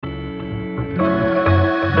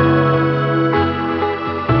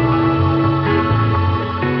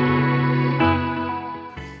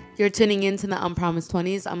You're tuning into the Unpromised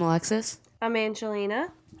 20s. I'm Alexis. I'm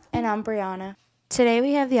Angelina. And I'm Brianna. Today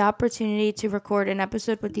we have the opportunity to record an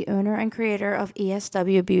episode with the owner and creator of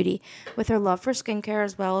ESW Beauty. With her love for skincare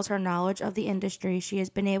as well as her knowledge of the industry, she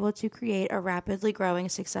has been able to create a rapidly growing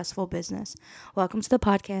successful business. Welcome to the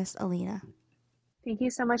podcast, Elina. Thank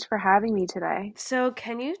you so much for having me today. So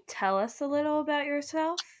can you tell us a little about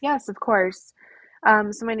yourself? Yes, of course.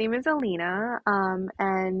 So my name is Elina,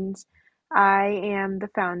 and I am the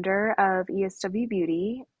founder of ESW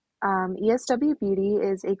Beauty. ESW Beauty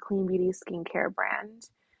is a clean beauty skincare brand.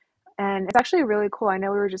 And it's actually really cool. I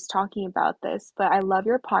know we were just talking about this, but I love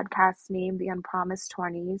your podcast name, The Unpromised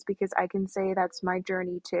 20s, because I can say that's my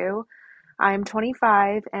journey too. I'm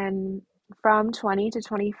 25, and from 20 to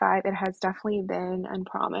 25, it has definitely been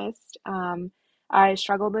unpromised. I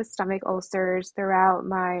struggled with stomach ulcers throughout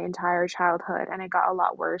my entire childhood, and it got a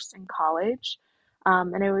lot worse in college.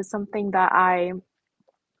 And it was something that I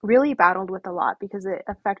really battled with a lot because it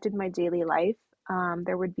affected my daily life.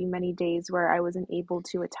 There would be many days where I wasn't able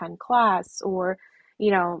to attend class or,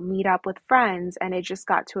 meet up with friends. And it just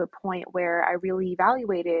got to a point where I really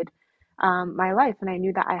evaluated my life and I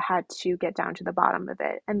knew that I had to get down to the bottom of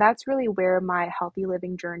it. And that's really where my healthy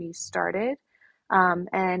living journey started.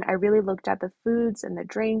 And I really looked at the foods and the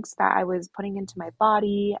drinks that I was putting into my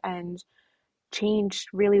body and changed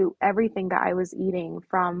really everything that I was eating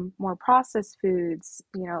from more processed foods,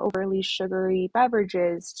 overly sugary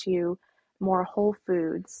beverages to more whole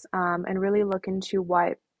foods, and really look into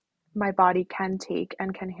what my body can take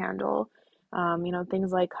and can handle.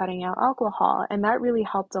 Things like cutting out alcohol, and that really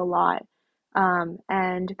helped a lot.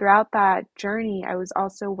 And throughout that journey, I was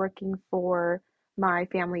also working for my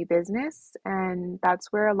family business, and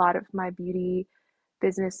that's where a lot of my beauty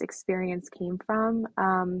business experience came from.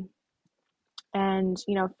 And,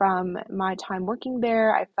 from my time working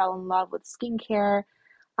there, I fell in love with skincare.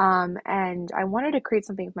 And I wanted to create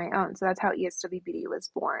something of my own. So that's how ESW Beauty was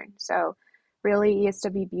born. So, really,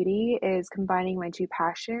 ESW Beauty is combining my two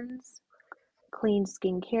passions, clean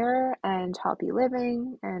skincare and healthy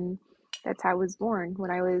living. And that's how I was born when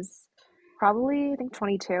I was probably, I think,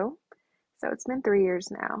 22. So, it's been 3 years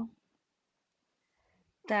now.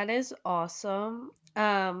 That is awesome.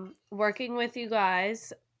 Working with you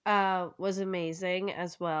guys was amazing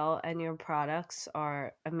as well, and your products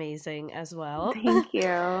are amazing as well. Thank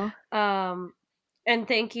you. And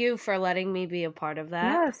thank you for letting me be a part of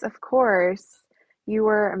that. Yes, of course. You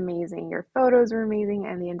were amazing. Your photos were amazing,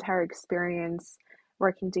 and the entire experience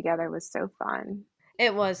working together was so fun.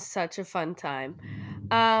 It was such a fun time.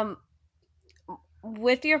 Um,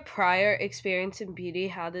 with your prior experience in beauty,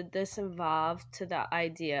 how did this evolve to the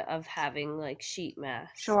idea of having like sheet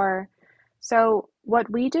masks? Sure. So, what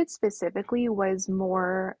we did specifically was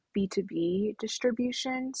more B2B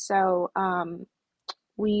distribution. So,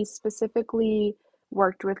 we specifically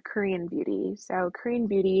worked with Korean beauty. So, Korean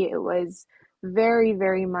beauty, it was very,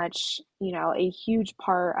 very much, a huge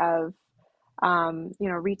part of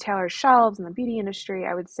retailer shelves in the beauty industry,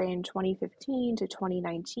 I would say in 2015 to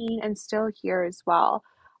 2019, and still here as well.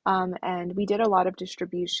 And we did a lot of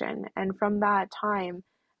distribution. And from that time,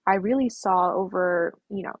 I really saw over,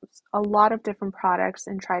 a lot of different products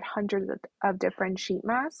and tried hundreds of different sheet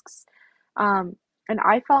masks. And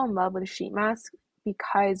I fell in love with sheet masks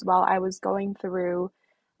because while I was going through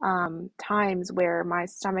times where my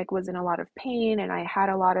stomach was in a lot of pain and I had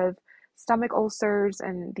a lot of stomach ulcers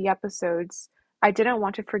and the episodes, I didn't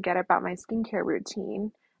want to forget about my skincare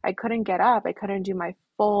routine. I couldn't get up, I couldn't do my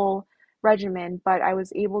full regimen, but I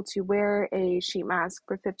was able to wear a sheet mask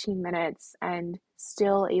for 15 minutes and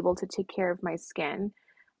still able to take care of my skin.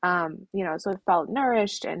 So it felt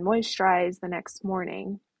nourished and moisturized the next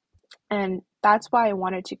morning. And that's why I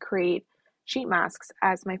wanted to create sheet masks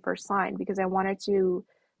as my first line because I wanted to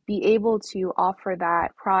be able to offer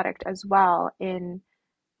that product as well in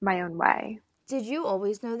my own way. Did you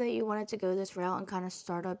always know that you wanted to go this route and kind of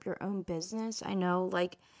start up your own business? I know,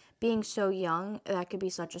 like, being so young, that could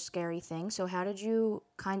be such a scary thing. So how did you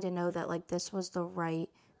kind of know that, like, this was the right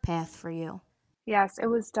path for you? Yes, it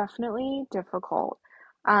was definitely difficult.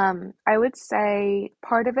 I would say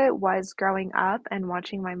part of it was growing up and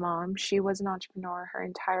watching my mom. She was an entrepreneur her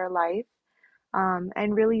entire life.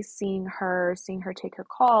 And really seeing her take her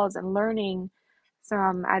calls and learning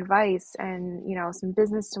some advice and, some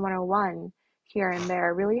business to 101 here and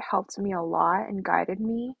there really helped me a lot and guided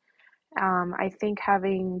me. I think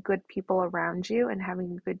having good people around you and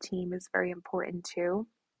having a good team is very important too.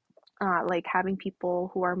 Like having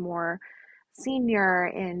people who are more senior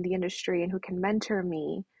in the industry and who can mentor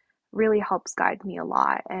me really helps guide me a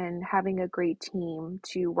lot. And having a great team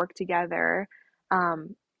to work together,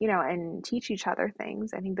 and teach each other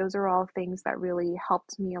things. I think those are all things that really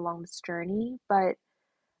helped me along this journey. But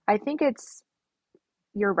I think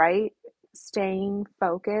you're right, staying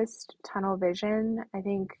focused, tunnel vision. I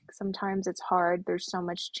think sometimes it's hard. There's so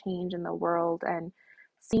much change in the world, and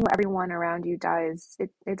seeing what everyone around you does,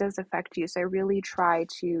 it does affect you. So I really try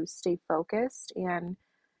to stay focused and,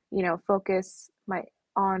 focus my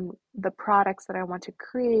on the products that I want to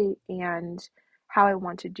create and how I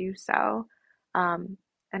want to do so. Um,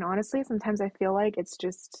 and honestly, sometimes I feel like it's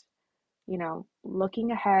just,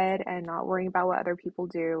 looking ahead and not worrying about what other people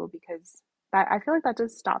do, because that I feel like that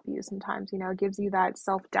does stop you sometimes, it gives you that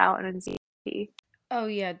self-doubt and anxiety. Oh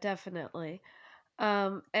yeah, definitely.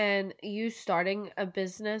 And you starting a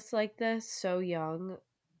business like this so young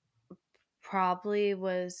probably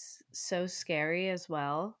was so scary as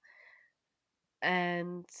well.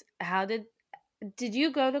 And how did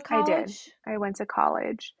you go to I did. college? I went to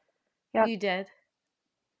college. Yep, You did.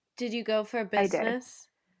 Did you go for I did. business?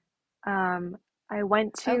 Um, I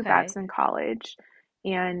went to Okay. Babson College,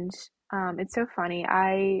 and it's so funny.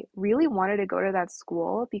 I really wanted to go to that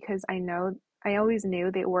school because I always knew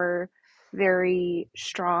they were very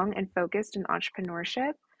strong and focused in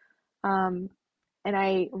entrepreneurship. Um, and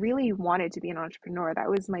I really wanted to be an entrepreneur. That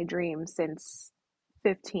was my dream since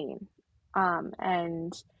 15.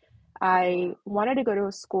 And I wanted to go to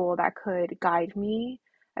a school that could guide me.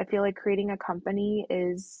 I feel like creating a company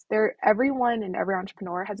is there, everyone and every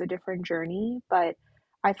entrepreneur has a different journey, but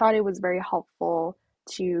I thought it was very helpful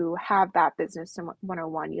to have that business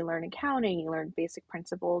 101. You learn accounting, you learn basic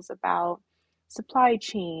principles about supply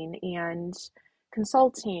chain and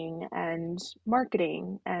consulting and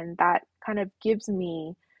marketing, and that kind of gives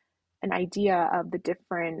me an idea of the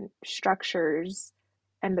different structures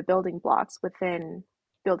and the building blocks within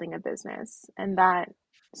building a business. And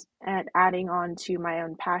adding on to my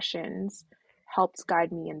own passions helped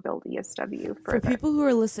guide me and build ESW For further. people who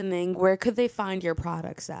are listening, where could they find your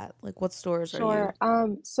products at? Like, what stores are you?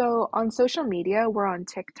 Sure. So on social media, we're on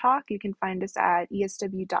TikTok. You can find us at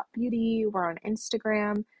esw.beauty. We're on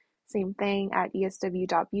Instagram, same thing at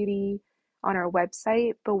esw.beauty on our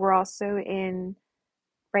website, but we're also in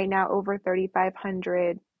right now over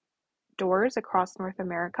 3,500 doors across North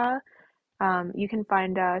America. You can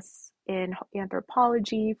find us in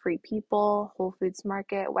Anthropologie, Free People, Whole Foods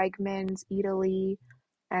Market, Wegmans, Eataly,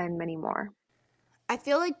 and many more. I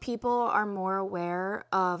feel like people are more aware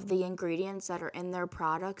of the ingredients that are in their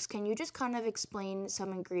products. Can you just kind of explain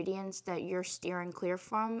some ingredients that you're steering clear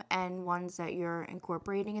from and ones that you're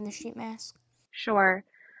incorporating in the sheet mask? Sure.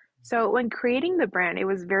 So when creating the brand, it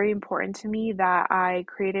was very important to me that I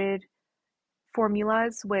created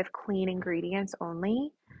formulas with clean ingredients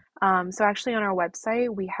only. So actually on our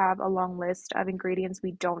website, we have a long list of ingredients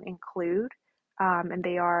we don't include. And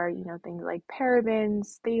they are, things like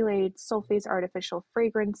parabens, phthalates, sulfates, artificial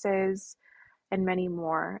fragrances, and many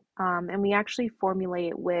more. And we actually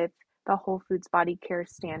formulate with the Whole Foods Body Care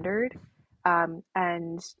Standard.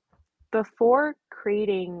 And before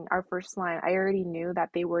creating our first line, I already knew that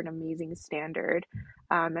they were an amazing standard.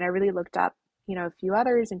 And I really looked up, a few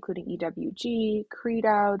others, including EWG,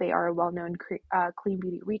 Credo. They are a well known clean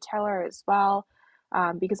beauty retailer as well,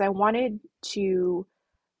 because I wanted to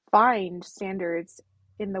find standards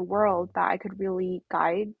in the world that I could really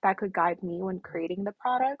that could guide me when creating the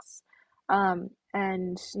products. And,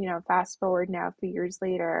 fast forward now, a few years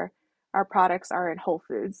later, our products are in Whole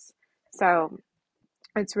Foods. So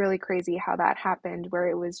it's really crazy how that happened, where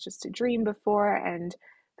it was just a dream before, and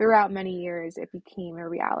throughout many years, it became a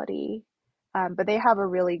reality. But they have a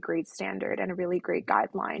really great standard and a really great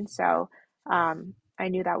guideline. So I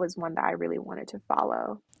knew that was one that I really wanted to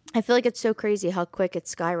follow. I feel like it's so crazy how quick it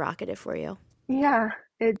skyrocketed for you. Yeah,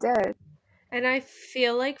 it did. And I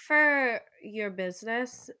feel like for your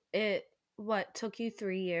business, it what took you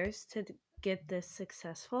 3 years to get this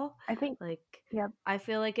successful? I think, Like, yep, I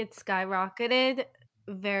feel like it skyrocketed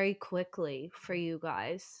very quickly for you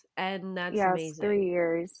guys, and that's yes, amazing. 3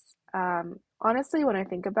 years. Honestly, when I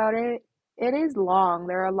think about it, it is long.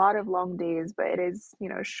 There are a lot of long days, but it is,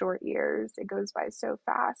 short years. It goes by so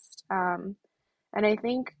fast. And I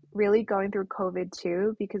think really going through COVID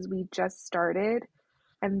too, because we just started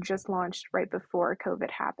and just launched right before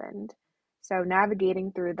COVID happened. So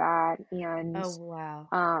navigating through that and, Oh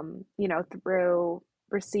wow. through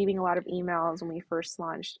receiving a lot of emails when we first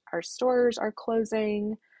launched, our stores are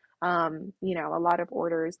closing, a lot of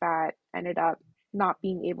orders that ended up not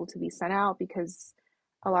being able to be sent out because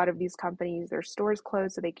a lot of these companies, their stores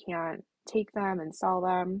closed, so they can't take them and sell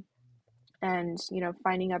them. And,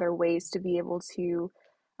 finding other ways to be able to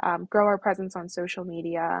grow our presence on social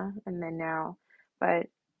media and then now. But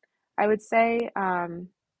I would say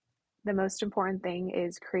the most important thing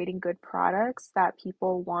is creating good products that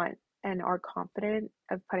people want and are confident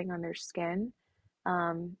of putting on their skin,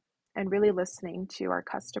 um, and really listening to our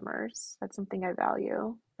customers. That's something I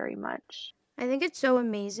value very much. I think it's so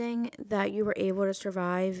amazing that you were able to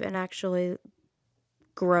survive and actually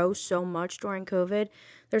grow so much during COVID.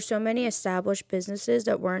 There's so many established businesses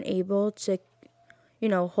that weren't able to,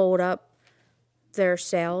 hold up their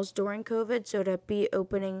sales during COVID. So to be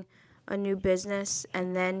opening a new business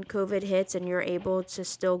and then COVID hits and you're able to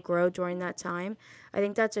still grow during that time, I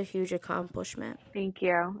think that's a huge accomplishment. Thank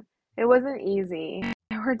you. It wasn't easy.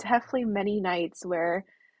 There were definitely many nights where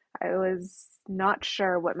I was not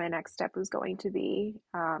sure what my next step was going to be,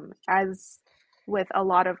 as with a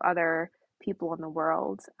lot of other people in the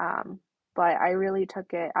world. But I really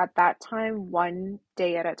took it at that time, one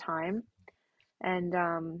day at a time. And,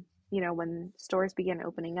 when stores began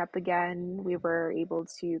opening up again, we were able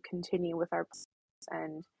to continue with our plans.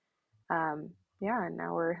 And yeah, and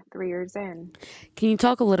now we're 3 years in. Can you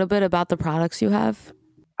talk a little bit about the products you have?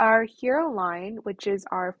 Our hero line, which is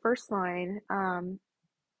our first line, is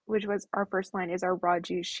our raw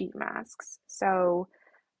juice sheet masks. So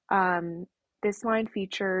um, this line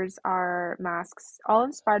features our masks, all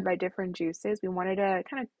inspired by different juices. We wanted to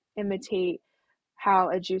kind of imitate how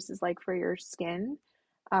a juice is like for your skin,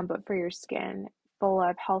 but for your skin, full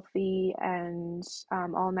of healthy and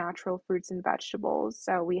all natural fruits and vegetables.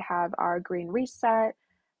 So we have our green reset,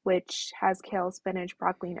 which has kale, spinach,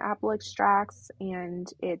 broccoli, and apple extracts, and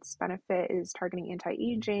its benefit is targeting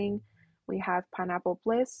anti-aging. We have pineapple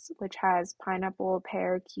bliss, which has pineapple,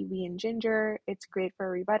 pear, kiwi, and ginger. It's great for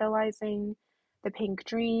revitalizing. The pink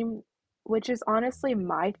dream, which is honestly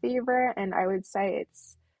my favorite, and I would say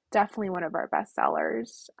it's definitely one of our best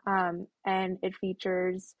sellers. And it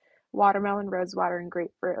features watermelon, rosewater, and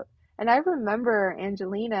grapefruit. And I remember,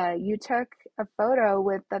 Angelina, you took a photo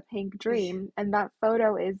with the pink dream, and that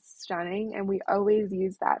photo is stunning. And we always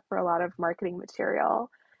use that for a lot of marketing material.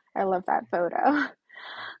 I love that photo.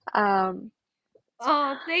 Um,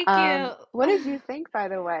 Oh, thank you. what did you think, by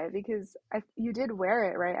the way? Because you did wear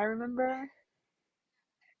it, right? I remember.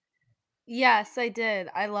 Yes, I did.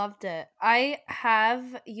 I loved it.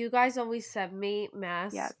 You guys always send me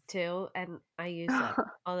masks Yes. too, and I use them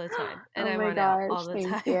all the time, and Oh I my run out all gosh, the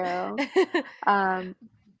thank time. you. Um,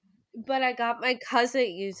 But I got my cousin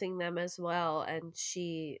using them as well, and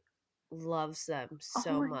she loves them oh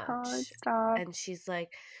so my God, much. stop. And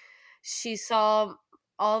she saw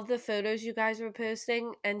all the photos you guys were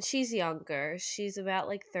posting, and she's younger. She's about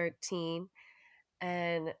like 13.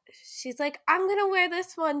 And she's like, I'm going to wear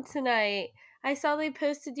this one tonight. I saw they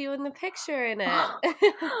posted you in the picture in it.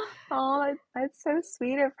 Oh, that's so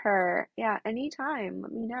sweet of her. Yeah, anytime,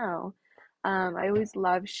 let me know. I always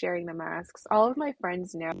love sharing the masks. All of my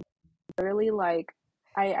friends know. Literally, like,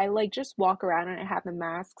 I like just walk around and I have the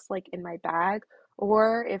masks like in my bag.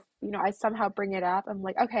 Or if, I somehow bring it up, I'm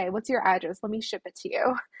like, okay, what's your address? Let me ship it to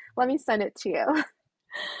you. Let me send it to you.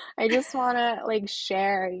 I just want to like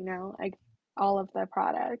share, like all of the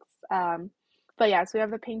products. But yeah, so we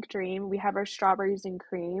have the pink dream. We have our strawberries and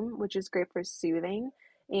cream, which is great for soothing,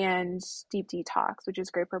 and deep detox, which is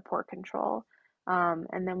great for pore control.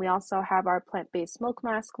 And then we also have our plant-based milk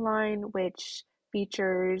mask line, which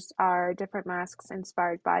features our different masks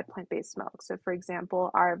inspired by plant-based milk. So, for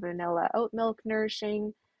example, our vanilla oat milk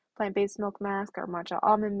nourishing plant-based milk mask, our matcha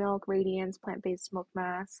almond milk radiance plant-based milk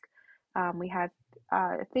mask. We have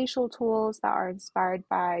facial tools that are inspired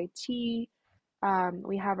by tea.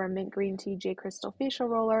 We have our mint green tea J crystal facial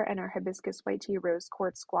roller and our hibiscus white tea rose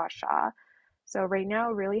quartz gua sha. So right now,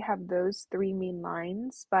 we really have those three main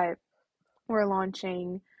lines, but we're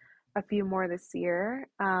launching a few more this year.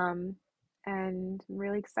 And I'm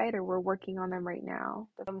really excited. We're working on them right now.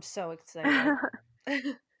 I'm so excited.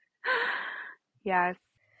 Yes.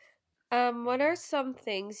 What are some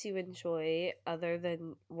things you enjoy other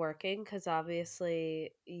than working? Because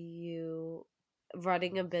obviously, you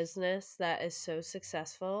running a business that is so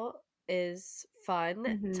successful is fun,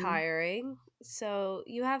 Hmm. tiring. So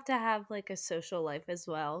you have to have like a social life as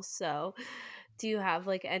well. So, do you have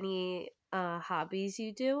like any hobbies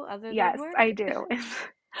you do other than Yes, work? I do.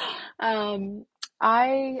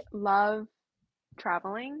 I love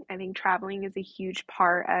traveling. I think traveling is a huge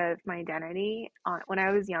part of my identity. When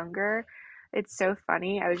I was younger, it's so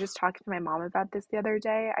funny. I was just talking to my mom about this the other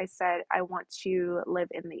day. I said, I want to live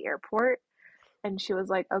in the airport. And she was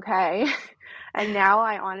like, okay. And now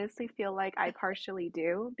I honestly feel like I partially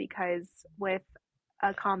do because with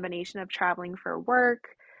a combination of traveling for work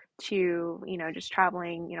to, just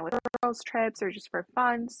traveling, with girls trips or just for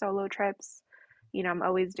fun, solo trips, I'm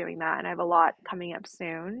always doing that, and I have a lot coming up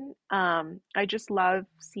soon. I just love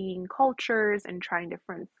seeing cultures and trying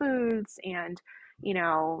different foods and,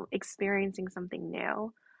 experiencing something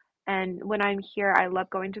new. And when I'm here, I love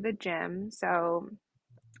going to the gym. So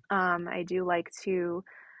I do like to,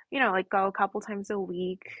 like go a couple times a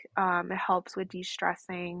week. It helps with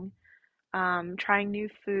de-stressing, trying new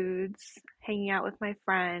foods, hanging out with my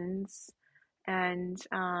friends, and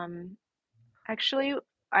actually,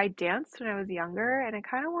 I danced when I was younger, and I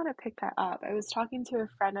kind of want to pick that up. I was talking to a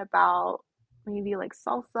friend about maybe like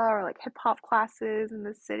salsa or like hip hop classes in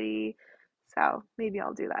the city. So maybe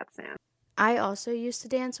I'll do that soon. I also used to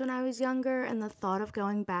dance when I was younger, and the thought of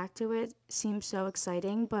going back to it seems so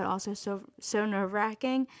exciting, but also so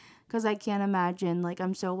nerve-wracking because I can't imagine, like,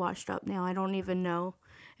 I'm so washed up now. I don't even know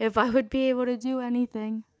if I would be able to do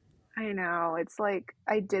anything. I know. It's like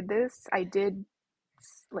I did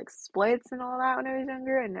like splits and all that when I was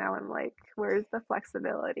younger, and now I'm like, where's the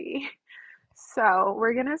flexibility? So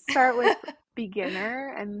we're gonna start with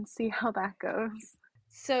beginner and see how that goes.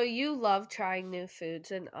 So you love trying new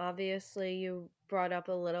foods, and obviously you brought up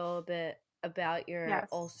a little bit about your Yes.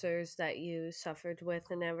 ulcers that you suffered with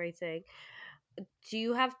and everything. Do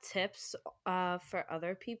you have tips for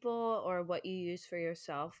other people or what you use for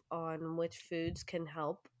yourself on which foods can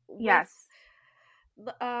help with Yes.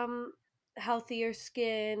 um healthier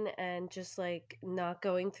skin and just like not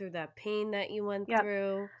going through that pain that you went Yep.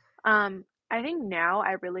 through? I think now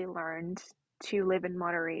I really learned to live in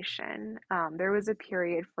moderation. There was a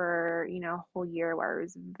period for, a whole year where I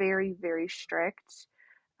was very, very strict.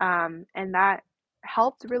 And that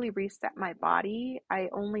helped really reset my body. I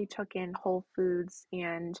only took in whole foods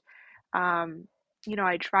and, um,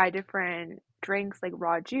 I tried different drinks like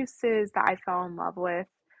raw juices that I fell in love with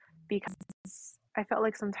because I felt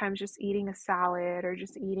like sometimes just eating a salad or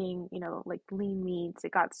just eating, like lean meats,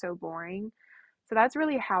 it got so boring. So that's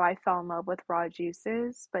really how I fell in love with raw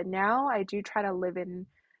juices. But now I do try to live in,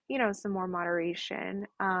 some more moderation.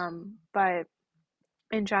 But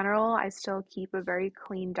in general, I still keep a very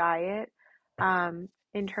clean diet.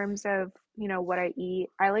 In terms of, what I eat,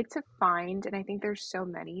 I like to find, and I think there's so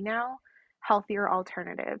many now, healthier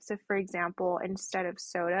alternatives. So, for example, instead of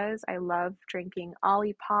sodas, I love drinking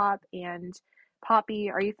Olipop and Poppy.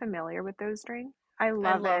 Are you familiar with those drinks? I I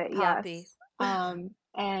love love it, Poppy. yes.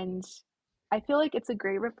 And I feel like it's a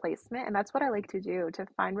great replacement, and that's what I like to do, to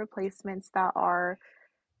find replacements that are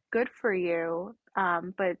good for you,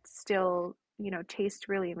 but still, taste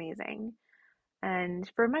really amazing.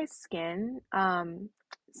 And for my skin,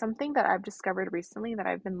 something that I've discovered recently that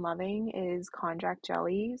I've been loving is konjac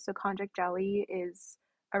jelly. So konjac jelly is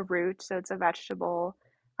a root, so it's a vegetable,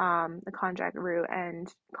 the konjac root,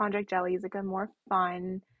 and konjac jelly is like a more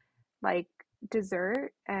fun, like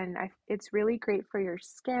dessert, and it's really great for your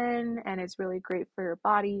skin and it's really great for your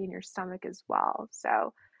body and your stomach as well.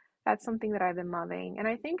 So that's something that I've been loving. And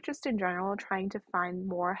I think just in general, trying to find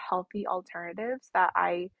more healthy alternatives that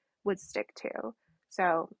I would stick to.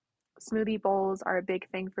 So smoothie bowls are a big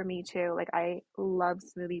thing for me too. Like I love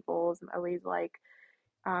smoothie bowls. I'm always like,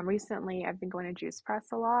 recently I've been going to Juice Press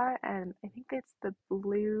a lot, and I think it's the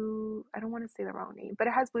blue, I don't want to say the wrong name, but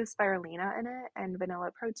it has blue spirulina in it and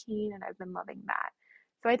vanilla protein, and I've been loving that.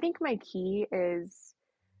 So I think my key is,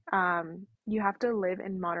 you have to live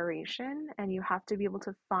in moderation and you have to be able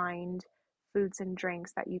to find foods and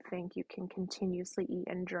drinks that you think you can continuously eat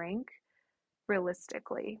and drink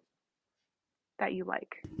realistically that you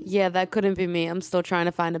like. Yeah, that couldn't be me. I'm still trying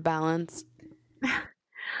to find a balance.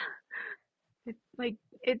 It's like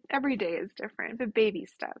every day is different, but baby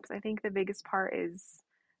steps. I think the biggest part is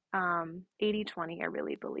 80/20. I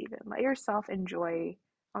really believe in. Let yourself enjoy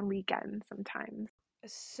on weekends sometimes.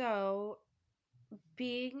 So,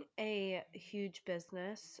 being a huge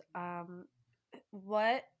business,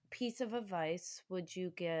 what piece of advice would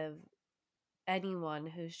you give anyone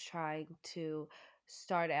who's trying to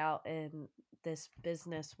start out in this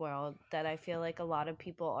business world that I feel like a lot of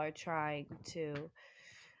people are trying to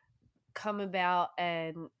come about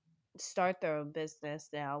and start their own business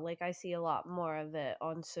now? Like I see a lot more of it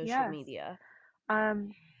on social Yes. media.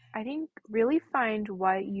 Um, I think really find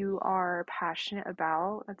what you are passionate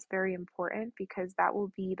about. That's very important because that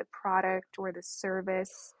will be the product or the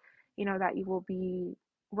service, that you will be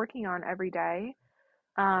working on every day.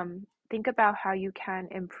 Think about how you can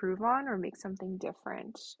improve on or make something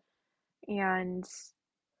different. And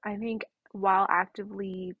I think while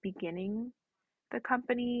actively beginning the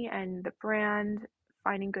company and the brand,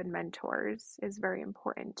 finding good mentors is very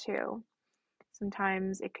important too.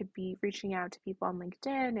 Sometimes it could be reaching out to people on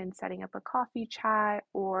LinkedIn and setting up a coffee chat,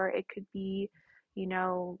 or it could be,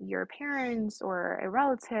 your parents or a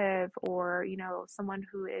relative or, someone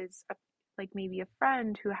who is like maybe a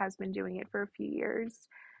friend who has been doing it for a few years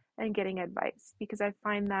and getting advice. Because I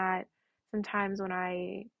find that sometimes when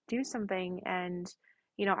I do something and,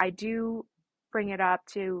 I do bring it up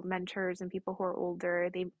to mentors and people who are older,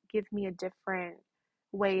 they give me a different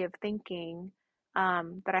way of thinking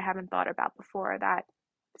that I haven't thought about before that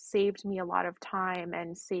saved me a lot of time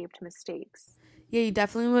and saved mistakes. Yeah, you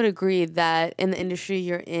definitely would agree that in the industry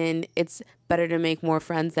you're in, it's better to make more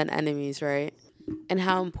friends than enemies, right? And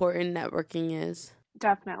how important networking is.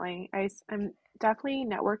 Definitely. I'm definitely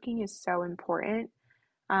networking is so important.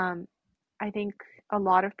 Um, I think a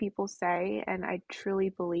lot of people say, and I truly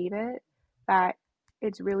believe it, that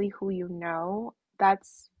it's really who you know.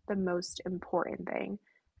 That's the most important thing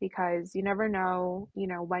because you never know,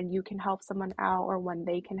 when you can help someone out or when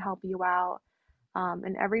they can help you out.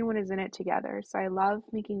 And everyone is in it together. So I love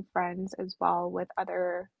making friends as well with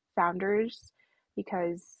other founders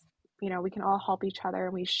because, we can all help each other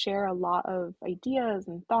and we share a lot of ideas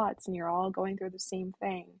and thoughts, and you're all going through the same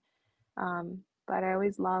thing. But I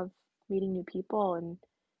always love meeting new people and,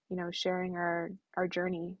 sharing our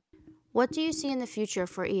journey. What do you see in the future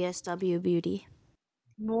for ESW Beauty?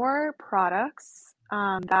 More products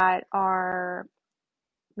that are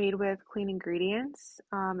made with clean ingredients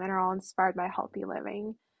and are all inspired by healthy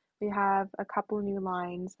living. We have a couple new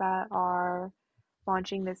lines that are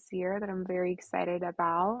launching this year that I'm very excited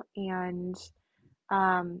about. And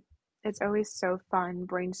um, it's always so fun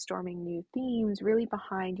brainstorming new themes, really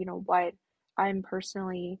behind, what I'm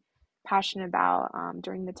personally passionate about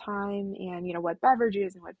during the time and, what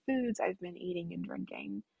beverages and what foods I've been eating and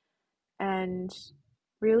drinking. And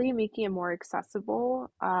really making it more accessible,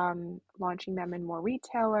 launching them in more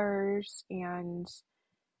retailers and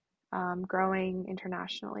growing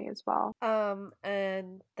internationally as well.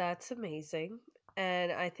 And that's amazing.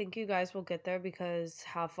 And I think you guys will get there because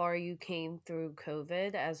how far you came through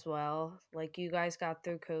COVID as well. Like you guys got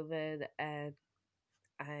through COVID, and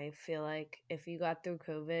I feel like if you got through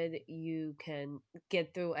COVID, you can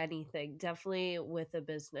get through anything, definitely with a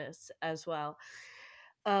business as well.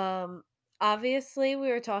 Um, Obviously, we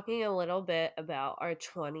were talking a little bit about our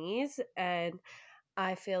 20s, and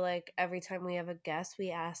I feel like every time we have a guest, we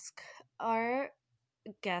ask our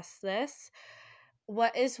guest this.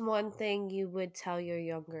 What is one thing you would tell your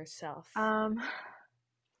younger self? Um,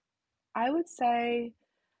 I would say,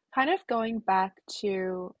 kind of going back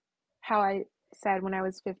to how I said when I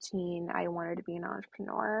was 15, I wanted to be an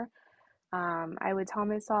entrepreneur. I would tell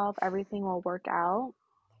myself everything will work out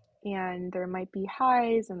and there might be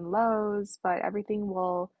highs and lows, but everything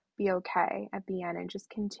will be okay at the end, and just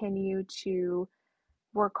continue to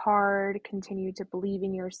work hard, continue to believe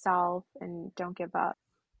in yourself, and don't give up.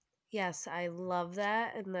 Yes, I love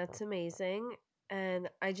that, and that's amazing. And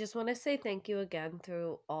I just want to say thank you again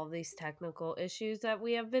through all these technical issues that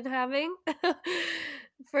we have been having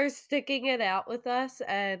for sticking it out with us.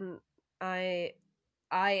 And I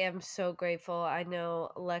I am so grateful. I know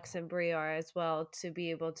Lex and Brie are as well to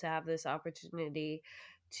be able to have this opportunity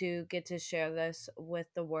to get to share this with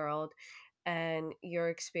the world and your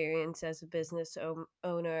experience as a business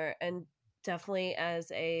owner and definitely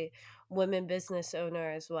as a women business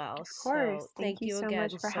owner as well. Of course. So Thank thank you you so much again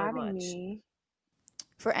for so having much. me.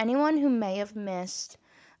 For anyone who may have missed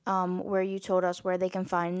where you told us where they can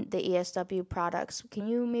find the ESW products, can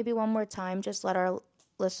you maybe one more time just let our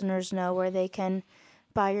listeners know where they can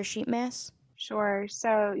buy your sheet masks? Sure.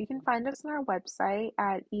 So you can find us on our website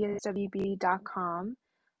at eswbeauty.com.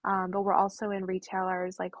 But we're also in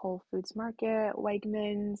retailers like Whole Foods Market,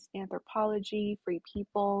 Wegmans, Anthropology, Free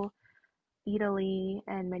People, Italy,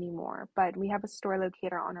 and many more. But we have a store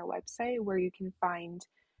locator on our website where you can find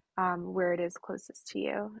where it is closest to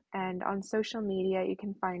you. And on social media, you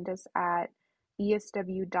can find us at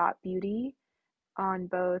esw.beauty on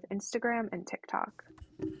both Instagram and TikTok.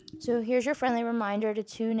 So here's your friendly reminder to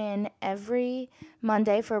tune in every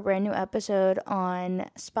Monday for a brand new episode on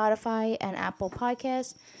Spotify and Apple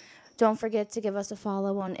Podcasts. Don't forget to give us a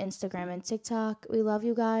follow on Instagram and TikTok. We love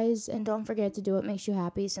you guys, and don't forget to do what makes you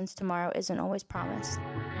happy since tomorrow isn't always promised.